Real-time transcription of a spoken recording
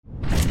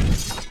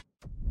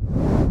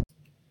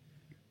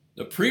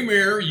The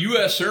premier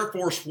U.S. Air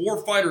Force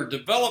Warfighter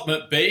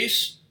Development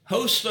Base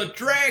hosts a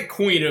drag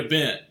queen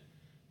event.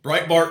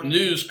 Breitbart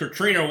News'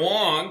 Katrina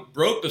Wong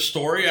broke the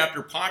story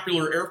after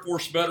popular Air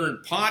Force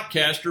veteran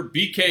podcaster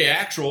BK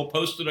Actual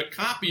posted a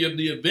copy of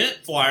the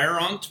event flyer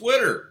on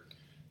Twitter.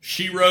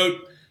 She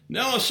wrote,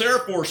 Nellis Air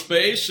Force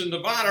Base in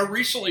Nevada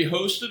recently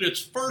hosted its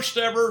first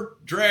ever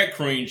drag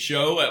queen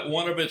show at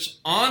one of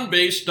its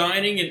on-base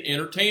dining and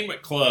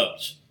entertainment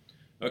clubs,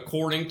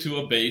 according to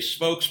a base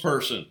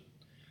spokesperson.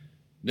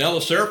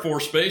 Nellis Air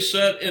Force Base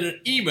said in an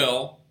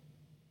email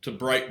to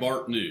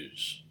Breitbart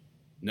News.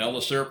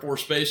 Nellis Air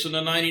Force Base in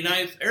the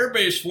 99th Air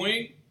Base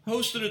Wing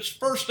hosted its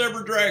first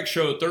ever drag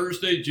show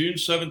Thursday, June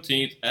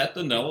 17th at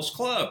the Nellis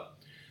Club.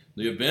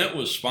 The event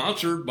was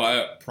sponsored by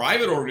a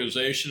private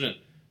organization and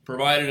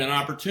provided an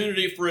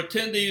opportunity for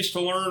attendees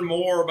to learn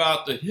more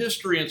about the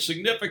history and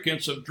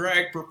significance of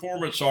drag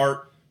performance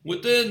art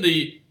within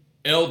the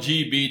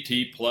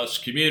LGBT plus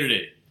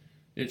community.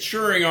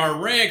 Ensuring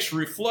our ranks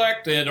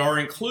reflect and are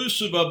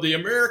inclusive of the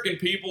American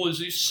people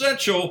is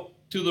essential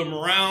to the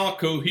morale,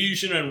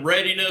 cohesion, and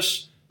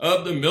readiness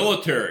of the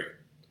military.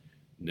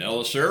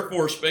 Nellis Air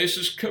Force Base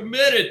is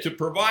committed to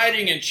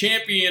providing and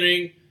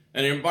championing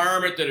an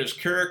environment that is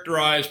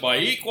characterized by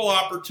equal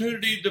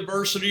opportunity,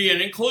 diversity,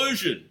 and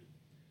inclusion.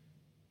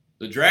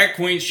 The Drag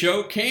Queen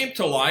show came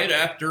to light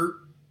after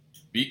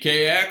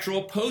BK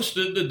Actual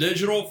posted the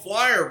digital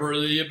flyer for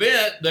the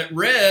event that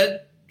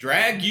read,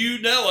 Drag You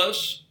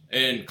Nellis,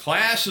 and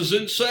class is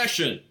in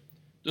session.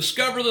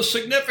 Discover the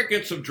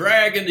significance of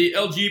drag in the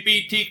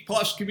LGBT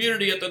plus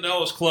community at the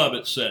Nellis Club,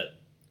 it said.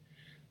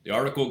 The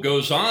article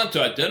goes on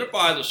to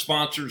identify the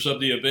sponsors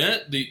of the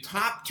event. The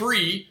top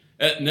three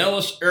at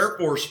Nellis Air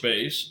Force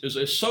Base is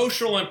a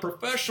social and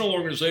professional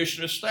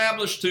organization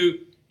established to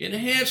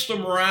enhance the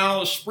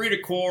morale, esprit de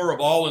corps of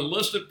all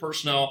enlisted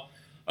personnel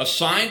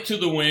assigned to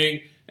the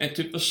wing and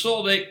to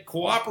facilitate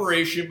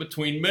cooperation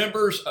between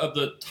members of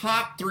the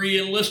top three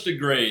enlisted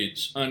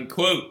grades,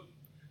 unquote,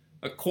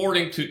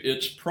 according to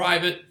its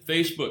private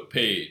Facebook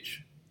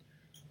page.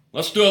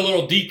 Let's do a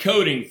little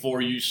decoding for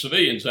you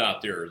civilians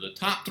out there. The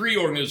top three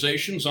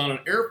organizations on an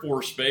Air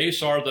Force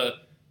base are the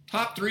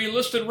top three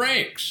enlisted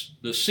ranks.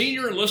 The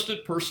senior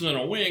enlisted person in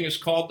a wing is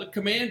called the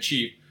command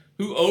chief,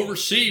 who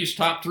oversees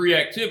top three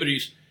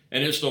activities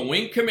and is the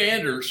wing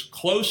commander's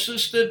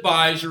closest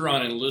advisor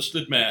on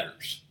enlisted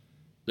matters.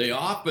 They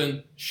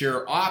often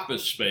share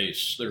office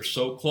space. They're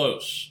so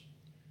close.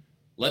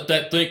 Let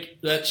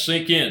that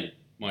sink in,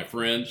 my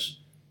friends.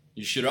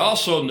 You should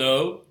also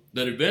know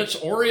that events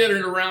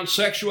oriented around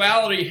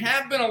sexuality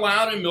have been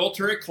allowed in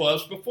military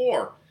clubs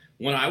before.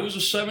 When I was a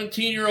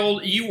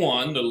 17-year-old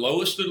E1, the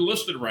lowest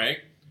enlisted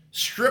rank,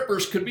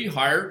 strippers could be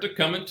hired to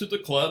come into the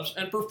clubs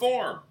and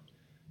perform.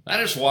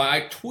 That is why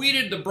I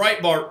tweeted the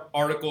Breitbart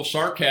article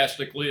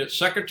sarcastically at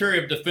Secretary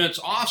of Defense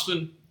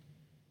Austin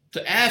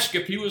to ask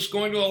if he was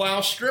going to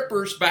allow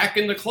strippers back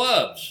in the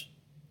clubs.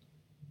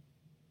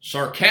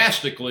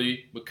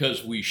 Sarcastically,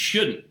 because we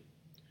shouldn't.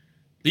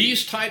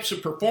 These types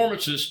of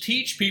performances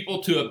teach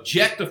people to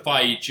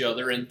objectify each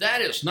other, and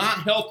that is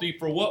not healthy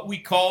for what we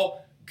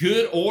call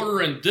good order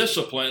and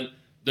discipline,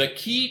 the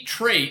key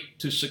trait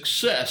to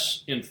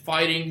success in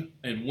fighting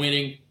and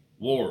winning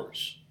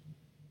wars.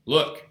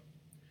 Look,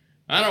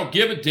 I don't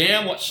give a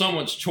damn what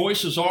someone's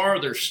choices are,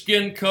 their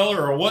skin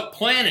color, or what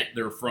planet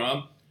they're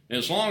from,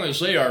 as long as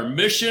they are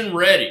mission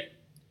ready.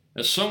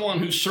 As someone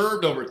who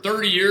served over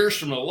 30 years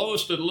from the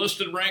lowest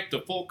enlisted rank to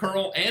full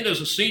colonel and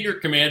as a senior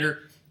commander,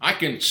 I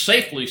can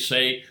safely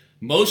say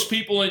most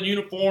people in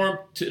uniform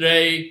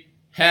today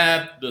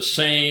have the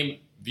same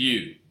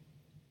view.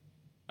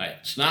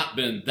 It's not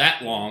been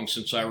that long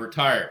since I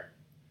retired.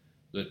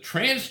 The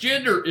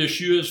transgender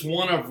issue is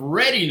one of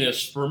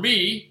readiness for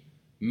me,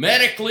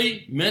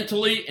 medically,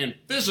 mentally, and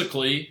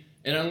physically,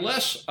 and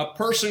unless a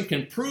person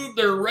can prove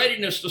their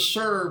readiness to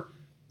serve,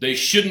 they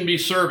shouldn't be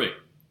serving.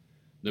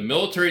 The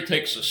military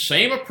takes the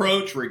same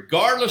approach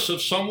regardless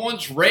of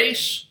someone's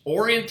race,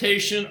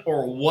 orientation,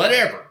 or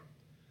whatever.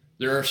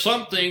 There are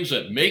some things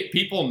that make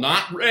people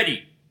not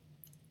ready,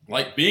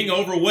 like being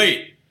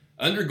overweight,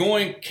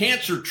 undergoing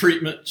cancer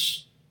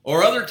treatments,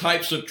 or other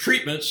types of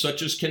treatments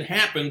such as can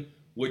happen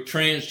with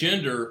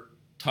transgender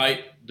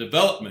type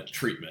development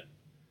treatment,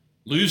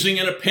 losing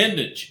an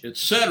appendage,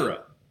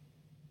 etc.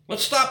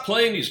 Let's stop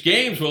playing these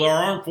games with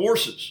our armed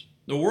forces.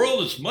 The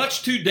world is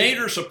much too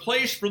dangerous a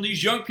place for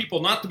these young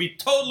people not to be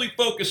totally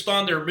focused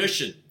on their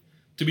mission,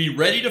 to be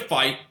ready to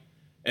fight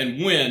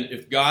and win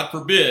if, God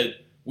forbid,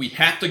 we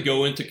have to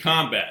go into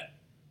combat.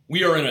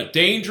 We are in a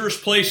dangerous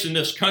place in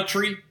this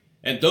country,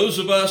 and those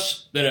of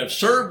us that have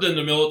served in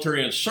the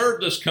military and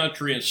served this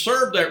country and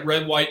served that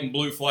red, white, and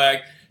blue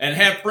flag and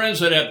have friends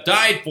that have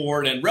died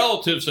for it and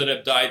relatives that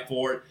have died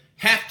for it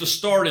have to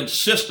start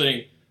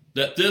insisting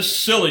that this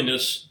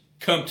silliness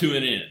come to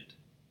an end.